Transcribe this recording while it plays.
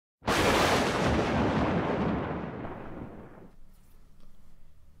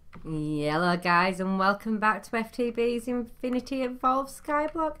Hello guys, and welcome back to FTB's Infinity Evolved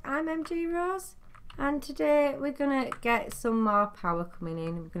Skyblock. I'm M.G.Rose, and today we're gonna get some more power coming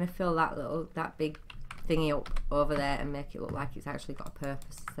in. We're gonna fill that big thingy up over there and make it look like it's actually got a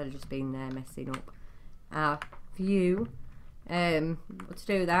purpose instead of just being there messing up our view. To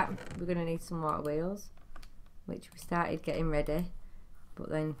do that, we're gonna need some water wheels, which we started getting ready, but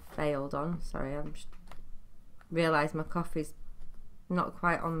then failed on. Sorry, I'm just realised my coffee's not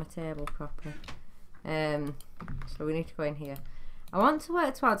quite on my table properly, so we need to go in here. I want to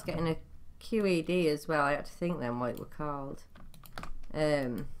work towards getting a QED as well. I had to think then what it were called,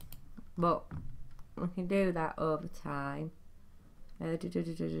 but we can do that over time.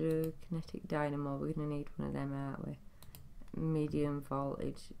 Kinetic dynamo, we're going to need one of them, aren't we? Medium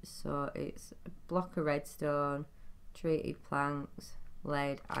voltage, so it's a block of redstone, treated planks,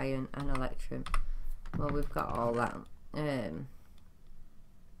 lead, iron and electrum. Well, we've got all that.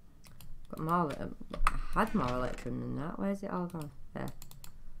 Got more, I had more electrum than that. Where's it all gone? There.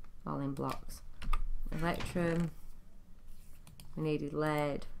 All in blocks. Electrum. We needed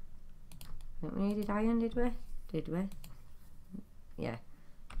lead. I think we needed iron, did we? Did we? Yeah.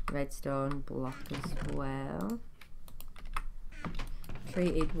 Redstone block as well.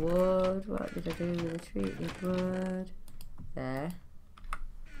 Treated wood. What did I do with the treated wood? There.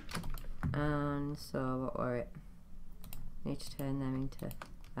 And so, what were it? Need to turn them into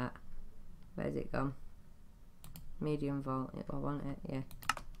that. Where's it gone? Medium volt. I want it, yeah.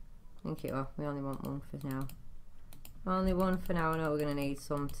 I think it will. We only want one for now. Only one for now. I know we're going to need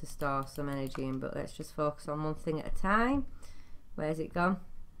some to store some energy in, but let's just focus on one thing at a time. Where's it gone?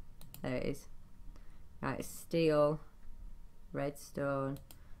 There it is. Right, steel, redstone.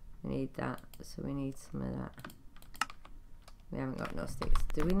 We need that, so we need some of that. We haven't got no sticks.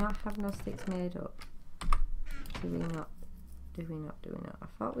 Do we not have no sticks made up? Do we not? Do we not? Do we not? I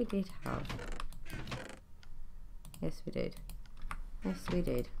thought we did have. Yes, we did. Yes, we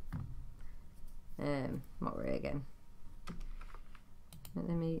did. What were it again? At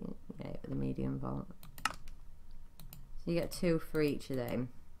the medium volt. So you get 2 for each of them.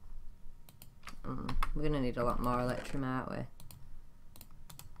 We're gonna need a lot more electrum, aren't we?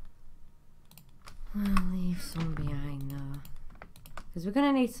 I'll leave some behind though, because we're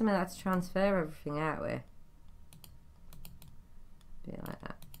gonna need some of that to transfer everything, aren't we? Bit like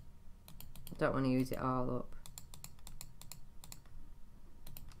that. I don't want to use it all up.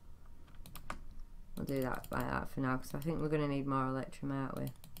 I'll do that like that for now, because I think we're going to need more electrum, aren't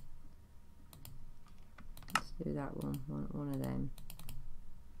we? Let's do that one of them.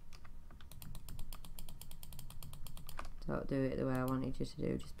 Don't do it the way I wanted you to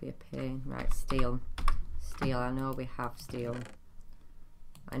do, just be a pain. Right, steel. Steel, I know we have steel.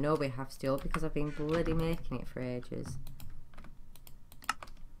 I know we have steel because I've been bloody making it for ages.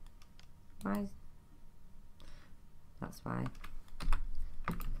 Why? That's why.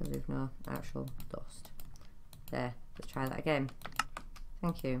 Because we've no actual dust. There. Let's try that again.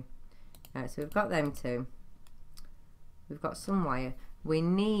 Thank you. Right, so we've got them two. We've got some wire. We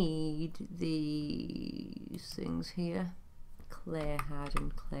need these things here. Clay,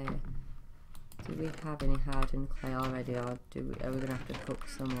 hardened clay. Do we have any hardened clay already, or are we going to have to cook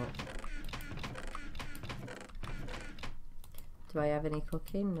some up? Do I have any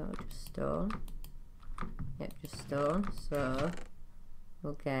cooking? No, just stone. Yep, just stone. So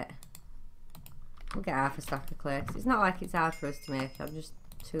we'll get half a stack of clay. It's not like it's hard for us to make. I'm just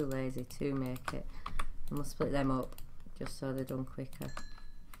too lazy to make it. And we'll split them up just so they're done quicker.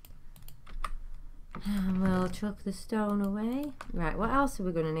 And we'll chuck the stone away. Right, what else are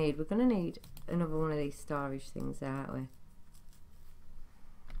we going to need? We're going to need another one of these storage things, aren't we? I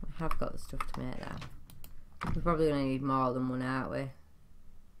have got the stuff to make that. We're probably going to need more than one, aren't we?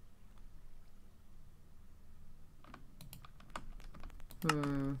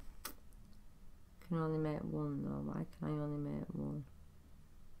 Can only make one though. Why can I only make one?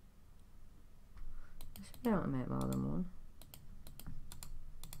 I should be able to make more than one.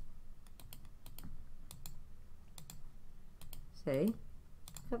 See?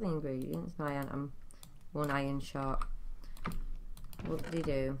 Got the ingredients. No, I'm one iron short. What did he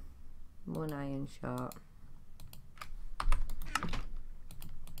do? One iron short.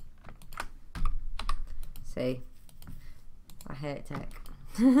 See, I hate tech.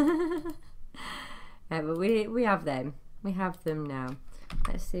 Yeah, but we have them. We have them now.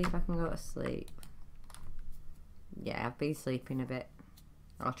 Let's see if I can go to sleep. Yeah, I've been sleeping a bit,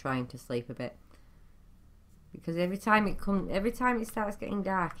 or trying to sleep a bit, because every time it starts getting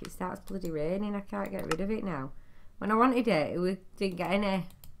dark, it starts bloody raining. I can't get rid of it now. When I wanted it, we didn't get any,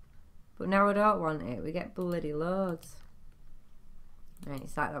 but now I don't want it. We get bloody loads. Right,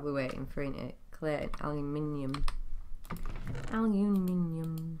 it's like that we're waiting for it. Clear aluminium.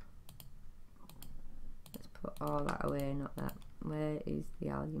 Aluminium. Let's put all that away, not that. Where is the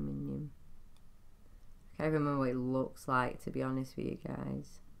aluminium? I can't remember what it looks like, to be honest with you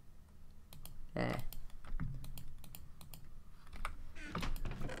guys. There.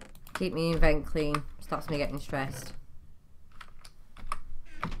 Keep me invent clean. Stops me getting stressed.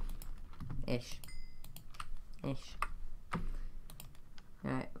 Ish.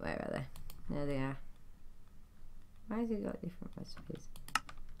 Right, where are they? There they are. Why has it got different recipes?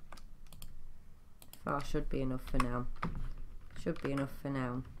 4 should be enough for now. Should be enough for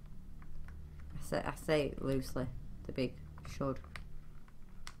now. I say it loosely. The big should.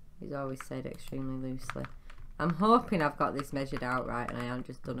 He's always said extremely loosely. I'm hoping I've got this measured out right and I haven't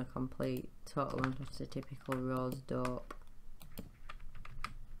just done a complete total and just a typical rose dope.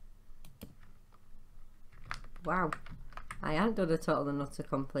 Wow. I haven't done a total and utter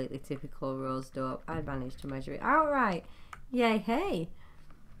completely typical rose dope. I managed to measure it out right. Yay, hey.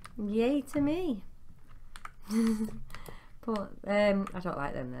 Yay to me. But I don't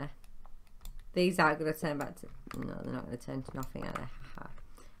like them there. These aren't going to turn back to... No, they're not going to turn to nothing, are they? Haha.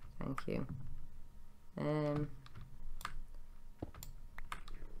 Thank you. I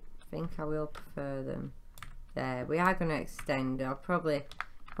think I will prefer them there. We are going to extend. I'll probably,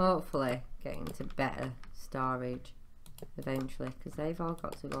 hopefully, get into better storage eventually, because they've all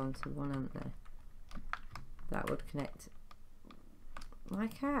got to go into one, haven't they? That would connect my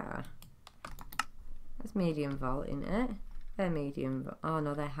car. That's medium volt, isn't it? They're medium volt. Oh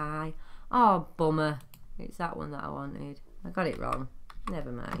no, they're high. Oh, bummer. It's that one that I wanted. I got it wrong.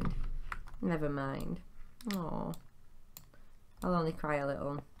 Never mind. Never mind. Oh, I'll only cry a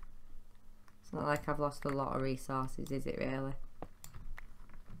little. It's not like I've lost a lot of resources, is it really?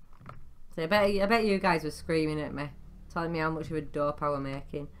 So I bet you guys were screaming at me, telling me how much of a dope I were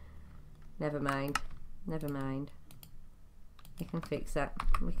making. Never mind. Never mind. We can fix it.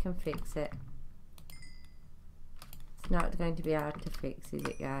 We can fix it. It's not going to be hard to fix, is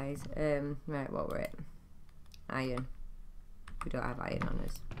it, guys? Right, what were it? Iron. We don't have iron on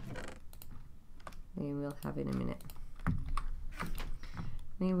us. We will have in a minute.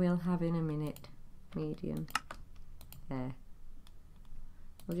 We will have in a minute. Medium. There.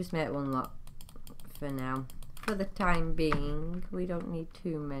 We'll just make one lot for now. For the time being, we don't need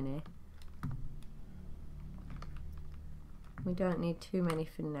too many. We don't need too many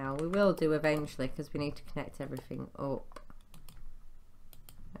for now. We will do eventually because we need to connect everything up.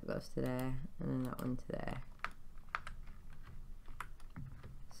 That goes to there and then that one to there.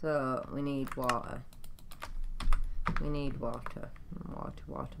 So we need water. We need water. Water,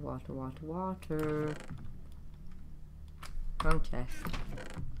 water, water, water, water. Wrong chest.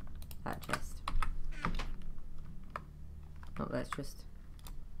 That chest. Oh, let's just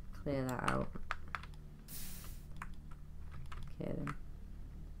clear that out. Okay then.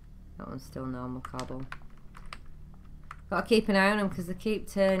 That one's still normal cobble. Gotta keep an eye on them because they keep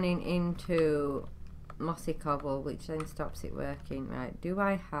turning into mossy cobble, which then stops it working. Right, do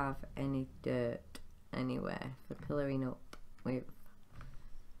I have any dirt anywhere for pillaring up with?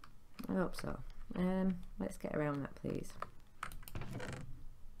 I hope so. Let's get around that, please.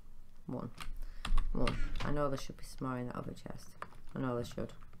 One. I know there should be some more in that other chest. I know there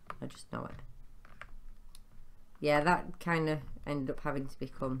should. I just know it. Yeah, that kind of ended up having to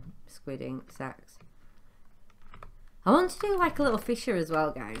become squid ink sacks. I want to do like a little fisher as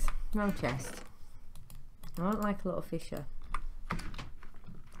well, guys. Wrong chest. I want like a little fisher.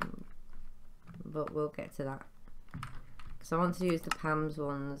 But we'll get to that. Because I want to use the Pam's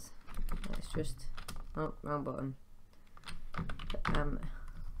ones. Let's just... Oh, wrong button.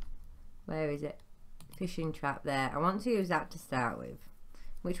 Where is it? Fishing trap there. I want to use that to start with.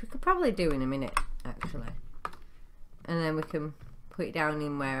 Which we could probably do in a minute, actually. And then we can put it down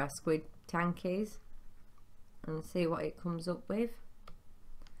in where our squid tank is. And see what it comes up with.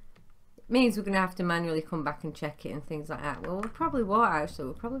 It means we're going to have to manually come back and check it and things like that. Well, we probably won't actually.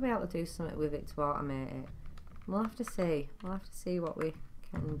 We'll probably be able to do something with it to automate it. We'll have to see. We'll have to see what we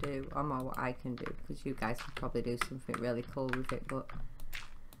can do. Or more what I can do. Because you guys can probably do something really cool with it. But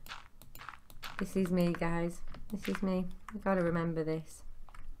this is me, guys. This is me. I've got to remember this.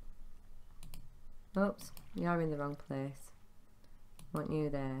 Oops. You're in the wrong place. I want you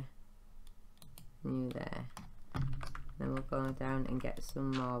there. And you there. Then we'll go down and get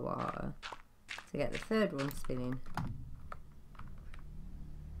some more water to get the third one spinning.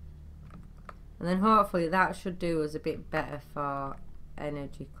 And then hopefully that should do us a bit better for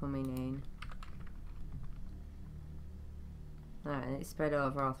energy coming in. Alright, and it's spread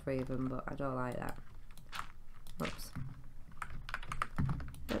over all three of them, but I don't like that. Oops.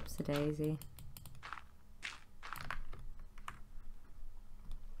 a daisy.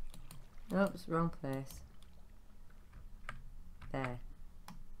 Oops, wrong place. There.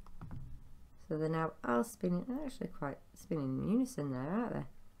 So they're now all spinning. They're actually quite spinning in unison there, aren't they?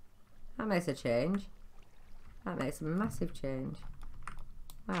 That makes a change. That makes a massive change.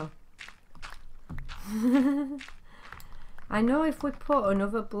 Wow. I know if we put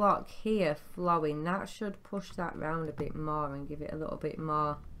another block here flowing, that should push that round a bit more and give it a little bit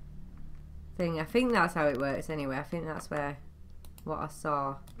more thing. I think that's how it works anyway. I think that's where what I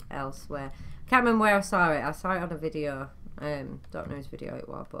saw elsewhere. I can't remember where I saw it. I saw it on a video. Don't know whose video it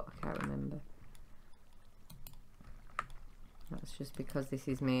was, but I can't remember. That's just because this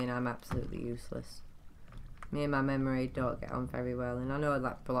is me and I'm absolutely useless. Me and my memory don't get on very well, and I know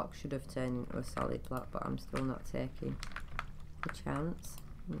that block should have turned into a solid block, but I'm still not taking the chance.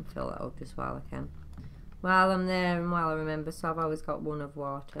 And fill that up just while I can. While I'm there and while I remember, so I've always got one of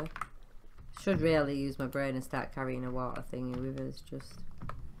water. Should really use my brain and start carrying a water thingy with us, just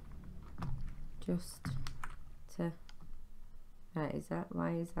to... Right, is that,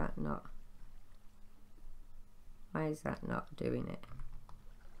 why is that not doing it?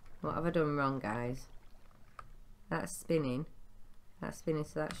 What have I done wrong, guys? That's spinning, so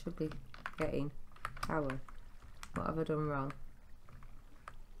that should be getting power. What have I done wrong?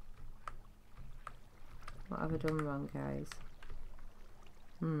 What have I done wrong, guys?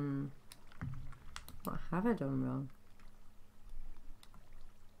 What have I done wrong?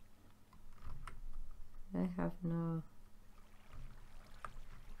 I have no...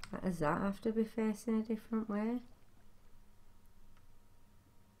 Does that have to be facing a different way?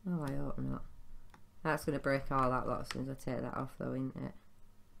 Oh, I hope not. That's going to break all that lot as soon as I take that off though, isn't it?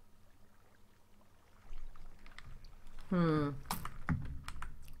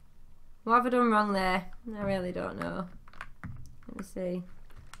 What have I done wrong there? I really don't know. Let me see.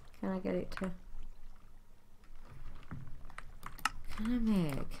 Can I get it to... Can I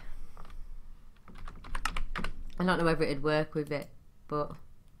make... I don't know whether it'd work with it, but...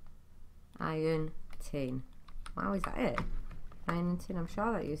 Iron tin. Wow, is that it? Iron and tin. I'm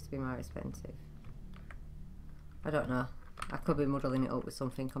sure that used to be more expensive. I don't know. I could be muddling it up with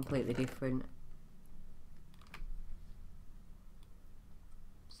something completely different.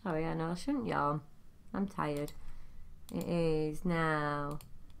 Sorry, I know I shouldn't yawn. I'm tired. It is now...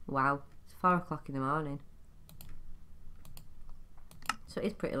 Wow, it's 4 o'clock in the morning. So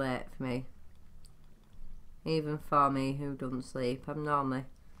it's pretty late for me. Even for me who doesn't sleep. I'm normally...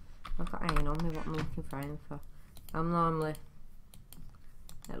 I've got iron on me, what I'm looking for iron for. I'm normally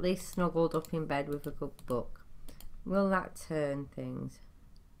at least snuggled up in bed with a good book. Will that turn things?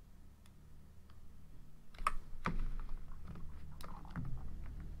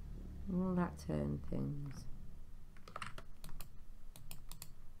 Will that turn things?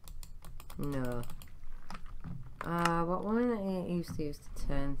 No. What one that it used to use to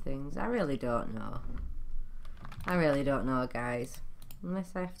turn things? I really don't know. I really don't know, guys.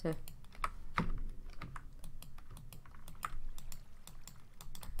 Unless I have to...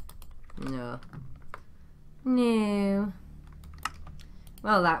 No. No.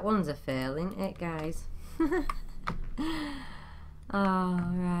 Well, that one's a fail, isn't it, guys?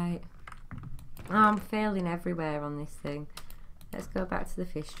 Alright. Oh, I'm failing everywhere on this thing. Let's go back to the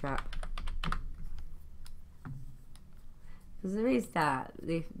fish trap. Because there is that,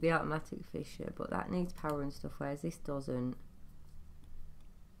 the automatic fisher, but that needs power and stuff, whereas this doesn't.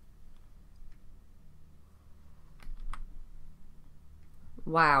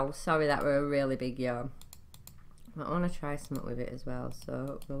 Wow, sorry that were a really big yawn. I want to try something with it as well,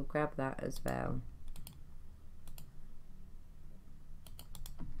 so we'll grab that as well.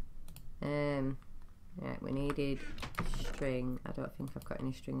 Right, we needed string. I don't think I've got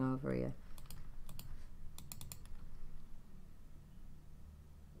any string over here.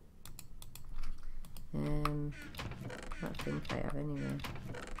 I don't think I have anyway.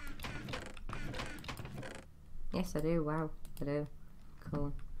 Yes, I do. Wow, I do.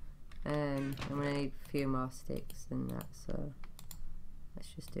 Cool. I'm gonna need a few more sticks than that, so let's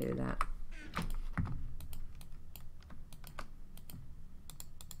just do that.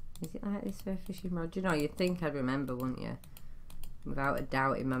 Is it like this for a fishing rod? You know, you'd think I'd remember, wouldn't you? Without a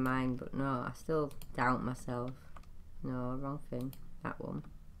doubt in my mind, but no, I still doubt myself. No, wrong thing. That one.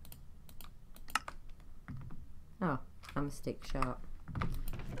 Oh, I'm a stick short.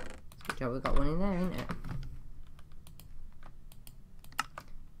 Good job we got one in there, isn't it?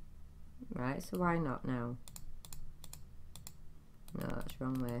 Right, so why not now? No, that's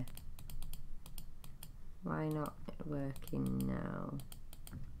wrong way. Why not working now?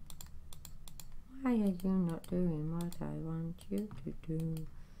 Why are you not doing what I want you to do?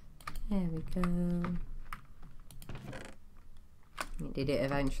 There we go. It did it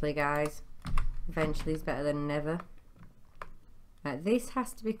eventually, guys. Eventually is better than never. Right, this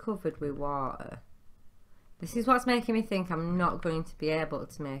has to be covered with water. This is what's making me think I'm not going to be able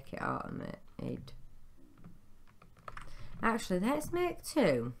to make it automated. Actually, let's make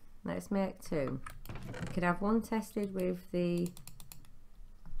two. Let's make two. We could have one tested with the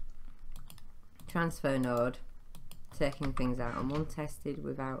transfer node, taking things out, and one tested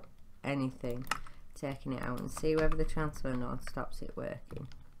without anything, taking it out, and see whether the transfer node stops it working.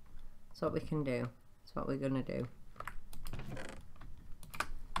 That's what we can do. That's what we're going to do.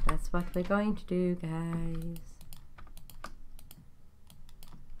 That's what we're going to do, guys.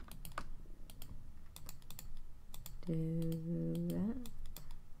 Do that.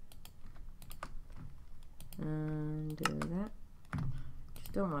 And do that.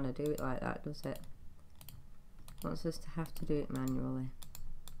 Just don't want to do it like that, does it? Wants us to have to do it manually.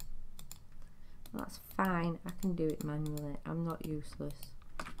 Well, that's fine. I can do it manually. I'm not useless.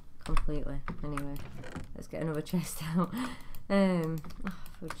 Completely. Anyway, let's get another chest out. Oh, for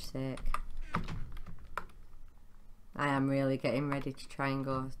goodness sake. I am really getting ready to try and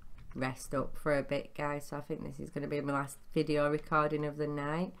go rest up for a bit, guys, so I think this is going to be my last video recording of the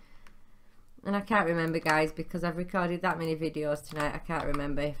night. And I can't remember, guys, because I've recorded that many videos tonight, I can't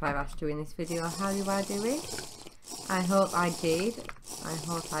remember if I've asked you in this video how do I do it. I hope I did. I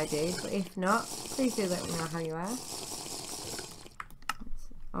hope I did, but if not, please do let me know how you are. It's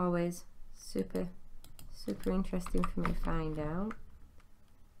always super interesting for me to find out.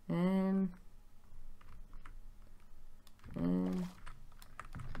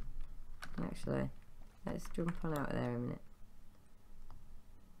 Actually, let's jump on out of there a minute.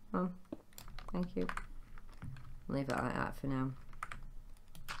 Thank you. Leave it like that for now.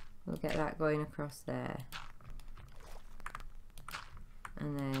 We'll get that going across there.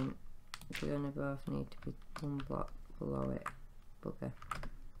 And then we're going to both need to be one block below it. Bugger.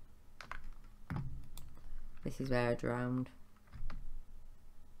 This is where I drowned.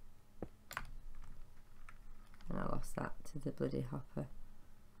 And I lost that to the bloody hopper.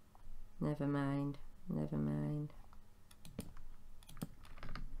 Never mind. Never mind.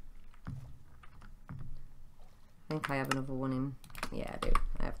 I think I have another one in. Yeah, I do.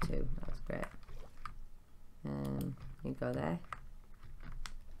 I have two. That's great. You go there.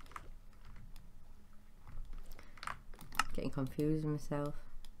 Getting confused with myself.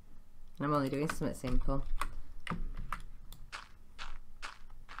 And I'm only doing something simple.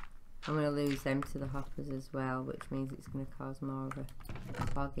 I'm going to lose them to the hoppers as well, which means it's going to cause more of a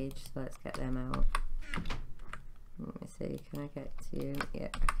cloggage. So let's get them out. Let me see, can I get to you?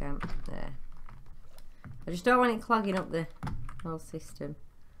 Yep, I can. There. I just don't want it clogging up the whole system.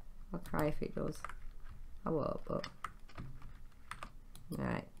 I'll cry if it does. I won't, but...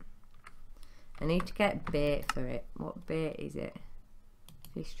 Right. I need to get bait for it. What bait is it?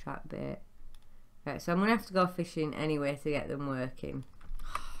 Fish trap bait. Right, so I'm going to have to go fishing anyway to get them working.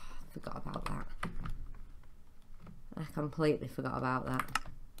 I forgot about that. I completely forgot about that.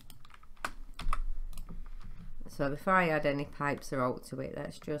 So before I add any pipes or out to it,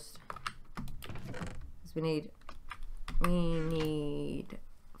 let's just... We need 3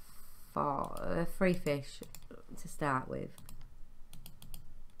 fish to start with.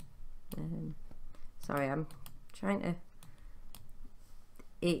 Sorry, I'm trying to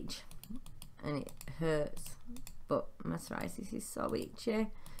itch and it hurts, but my psoriasis is so itchy,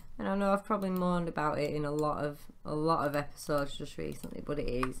 and I know I've probably moaned about it in a lot of episodes just recently, but it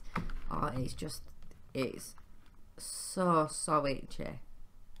is, it's so itchy.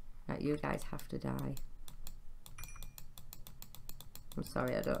 Right, you guys have to die. I'm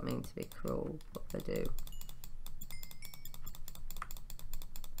sorry, I don't mean to be cruel, but I do.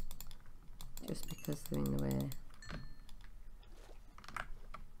 Just because they're in the way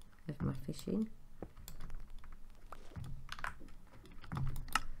of my fishing.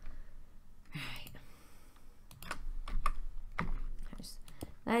 Right.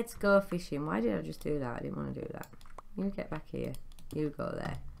 Let's go fishing. Why did I just do that? I didn't want to do that. You get back here. You go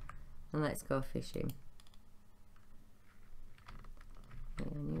there. And let's go fishing. I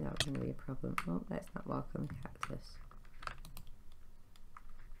knew that was going to be a problem. Oh, let's not walk on the cactus.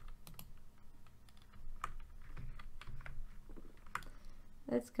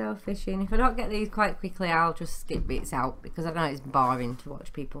 Let's go fishing. If I don't get these quite quickly, I'll just skip bits out because I know it's boring to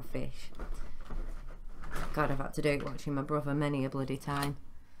watch people fish. God, I've had to do it watching my brother many a bloody time.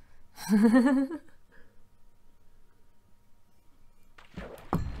 And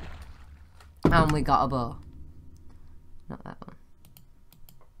we got a bow. Not that one.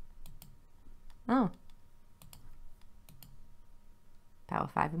 Oh. power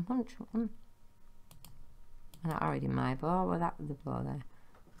 5 and punch. Was that already my bow? Or that the bow there?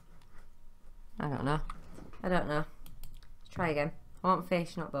 I don't know. I don't know. Let's try again. I want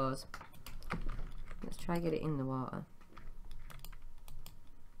fish, not bows. Let's try get it in the water.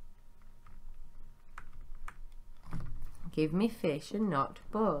 Give me fish and not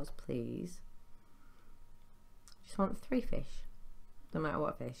bows, please. Just want 3 fish. No matter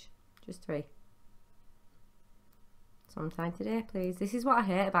what fish. Just 3. Sometime today, please. This is what I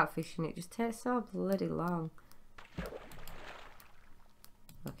hate about fishing. It just takes so bloody long.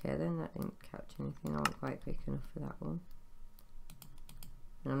 Okay, then that didn't catch anything. I wasn't quite quick enough for that one.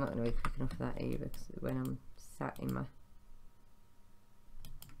 And I'm not going to be quick enough for that either, because when I'm sat in my...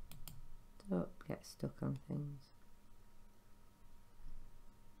 Don't get stuck on things.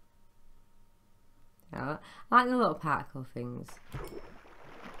 Yeah, I like the little particle things.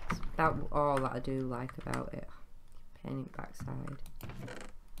 It's about all that I do like about it. Pain in the backside.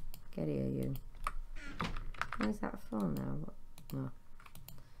 Get here, you. Where's that phone now? What? No.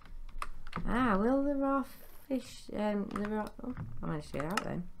 Ah, will the raw fish, the raw, oh, I managed to get out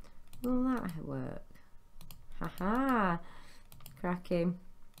then. Will that work? Haha! Cracking.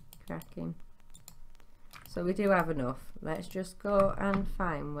 Cracking. So we do have enough. Let's just go and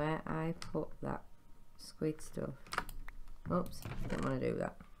find where I put that squid stuff. Oops, didn't want to do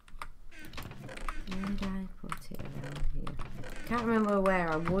that. Where did I put it around here? Can't remember where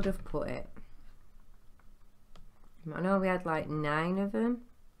I would have put it. I know we had like 9 of them.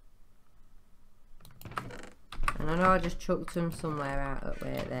 And I know I just chucked them somewhere out up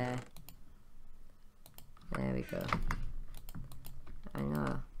way there. There we go. I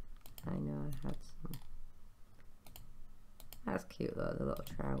know I had some. That's cute though, the little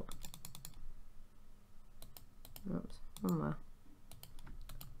trout. Oops, one more.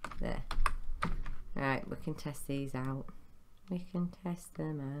 There. Right, we can test these out. We can test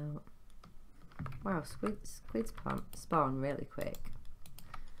them out. Wow, squids spawn really quick.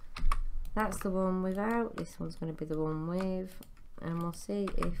 That's the one without. This one's going to be the one with, and we'll see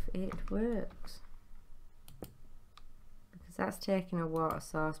if it works. Because that's taking a water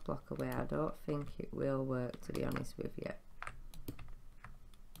source block away. I don't think it will work, to be honest with you.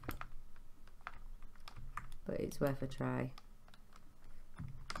 But it's worth a try.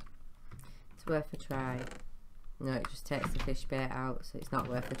 It's worth a try. No, it just takes the fish bait out, so it's not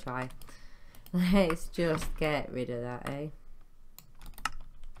worth a try. Let's just get rid of that, eh?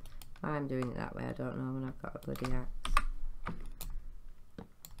 Why I'm doing it that way, I don't know, when I've got a bloody axe.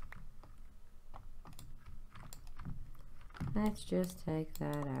 Let's just take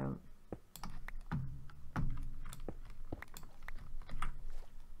that out.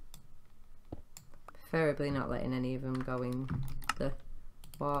 Preferably not letting any of them go in the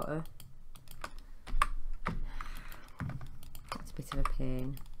water. That's a bit of a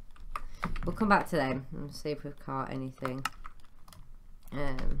pain. We'll come back to them and see if we've caught anything.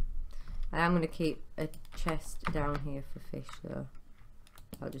 I am going to keep a chest down here for fish though.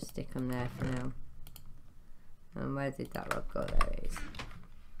 I'll just stick them there for now. And where did that rod go? There it is.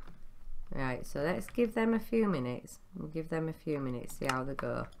 Right, so let's give them a few minutes. We'll give them a few minutes, see how they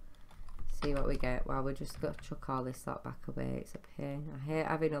go. See what we get while we just got to chuck all this lot back away. It's a pain. I hate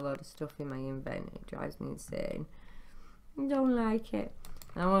having a load of stuff in my invent. It drives me insane. I don't like it.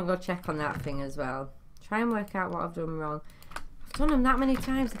 And I want to go check on that thing as well. Try and work out what I've done wrong. I've done them that many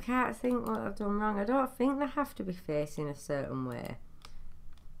times, I can't think what I've done wrong. I don't think they have to be facing a certain way.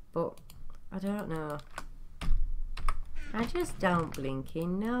 But, I don't know. I just don't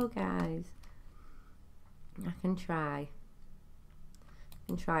blinking know, guys. I can try. I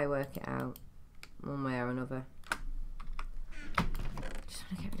can try work it out. One way or another. Just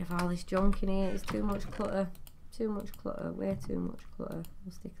want to get rid of all this junk in here. It's too much clutter. Too much clutter. Way too much clutter.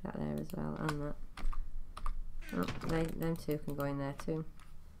 We'll stick that there as well, and that. Oh, them two can go in there too.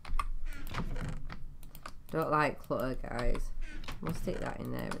 Don't like clutter, guys. We'll stick that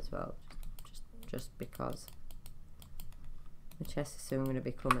in there as well, just because. The chest is soon going to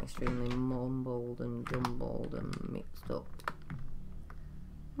become extremely mumbled and jumbled and mixed up.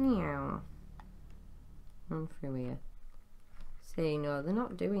 Meow. Run through here. See, no, they're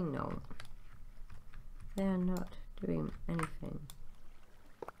not doing no. They're not doing anything.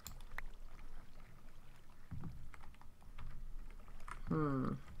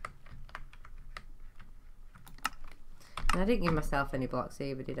 I didn't give myself any blocks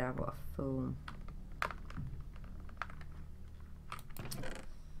either, did I? What a fool.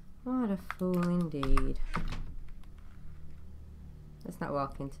 What a fool indeed. Let's not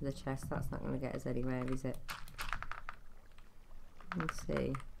walk into the chest, that's not going to get us anywhere, is it? Let's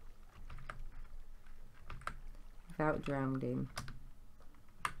see. Without drowning.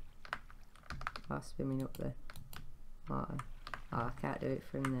 far swimming up the water. Oh, I can't do it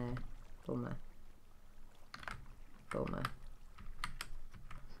from there. Bummer. Bummer.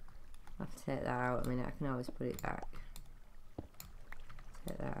 I have to take that out. I mean, I can always put it back.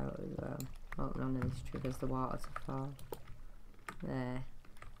 Take that out as well. Hope none of this triggers the water to fall. There.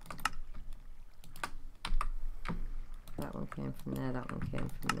 That one came from there, that one came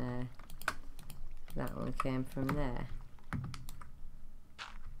from there. That one came from there.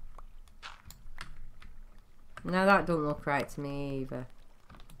 Now that don't look right to me either.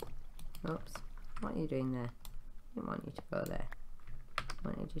 Oops. What are you doing there? I didn't want you to go there. I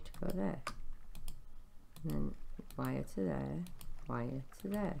wanted you to go there. And then wire to there. Wire to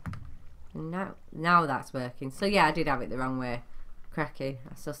there. And now that's working. So yeah, I did have it the wrong way. Cracking.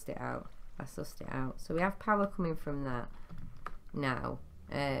 I sussed it out. I sussed it out. So we have power coming from that now.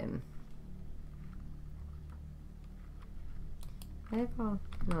 They've all,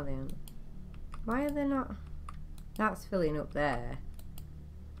 no they aren't. Why are they not? That's filling up there.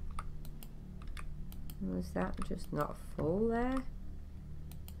 Was that just not full there?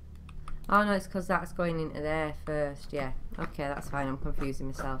 Oh no, it's because that's going into there first. Yeah, okay, that's fine. I'm confusing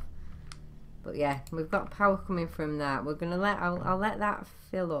myself. But yeah, we've got power coming from that. We're gonna I'll let that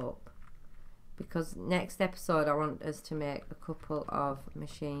fill up, because next episode I want us to make a couple of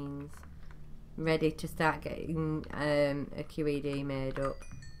machines ready to start getting a QED made up.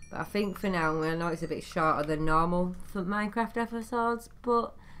 But I think for now, I know it's a bit shorter than normal for Minecraft episodes,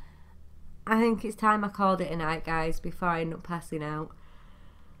 but I think it's time I called it a night, guys, before I end up passing out.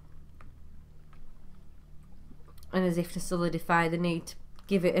 And as if to solidify the need to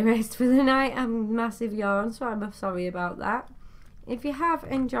give it a rest for the night, I'm a massive yawn, so I'm sorry about that. If you have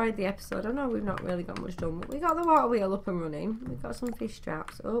enjoyed the episode, I know we've not really got much done, but we got the water wheel up and running. We've got some fish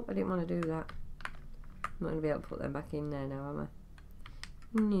traps. Oh, I didn't want to do that. I'm not going to be able to put them back in there now, am I?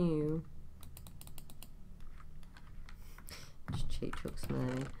 No. Just cheap trucks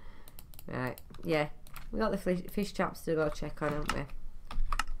money. Right, yeah. We got the fish traps to go check on, haven't we?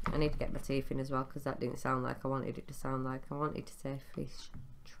 I need to get my teeth in as well, because that didn't sound like I wanted it to sound like. I wanted to say fish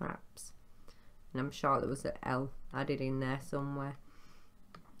traps. And I'm sure there was an L added in there somewhere.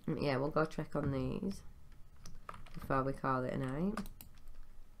 Yeah, we'll go check on these before we call it a night.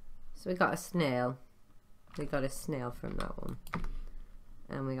 So we got a snail. We got a snail from that one.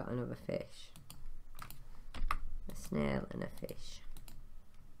 And we got another fish. A snail and a fish.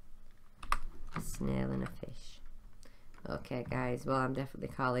 A snail and a fish. Okay guys, well I'm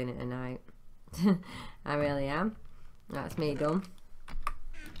definitely calling it a night. I really am. That's me done.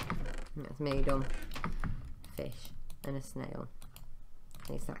 That's me done. Fish and a snail. At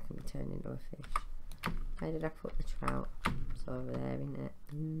least that can be turned into a fish. Where did I put the trout? It's over there, isn't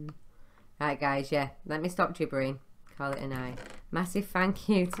it? Right guys, yeah, let me stop gibbering. Call it a night. Massive thank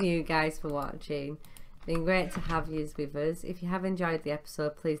you to you guys for watching. It's been great to have you with us. If you have enjoyed the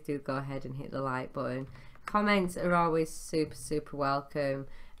episode, please do go ahead and hit the like button. Comments are always super welcome.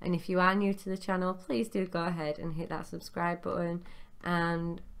 And if you are new to the channel, please do go ahead and hit that subscribe button.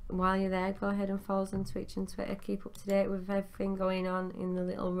 And while you're there, go ahead and follow us on Twitch and Twitter. Keep up to date with everything going on in the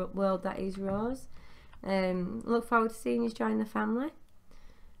little world that is Rose. Look forward to seeing you join the family.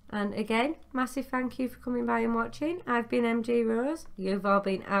 And again, massive thank you for coming by and watching. I've been M.G.Rose. You've all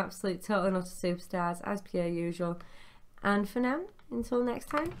been absolute total and utter superstars as per usual. And for now, until next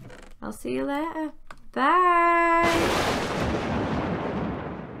time, I'll see you later. Bye!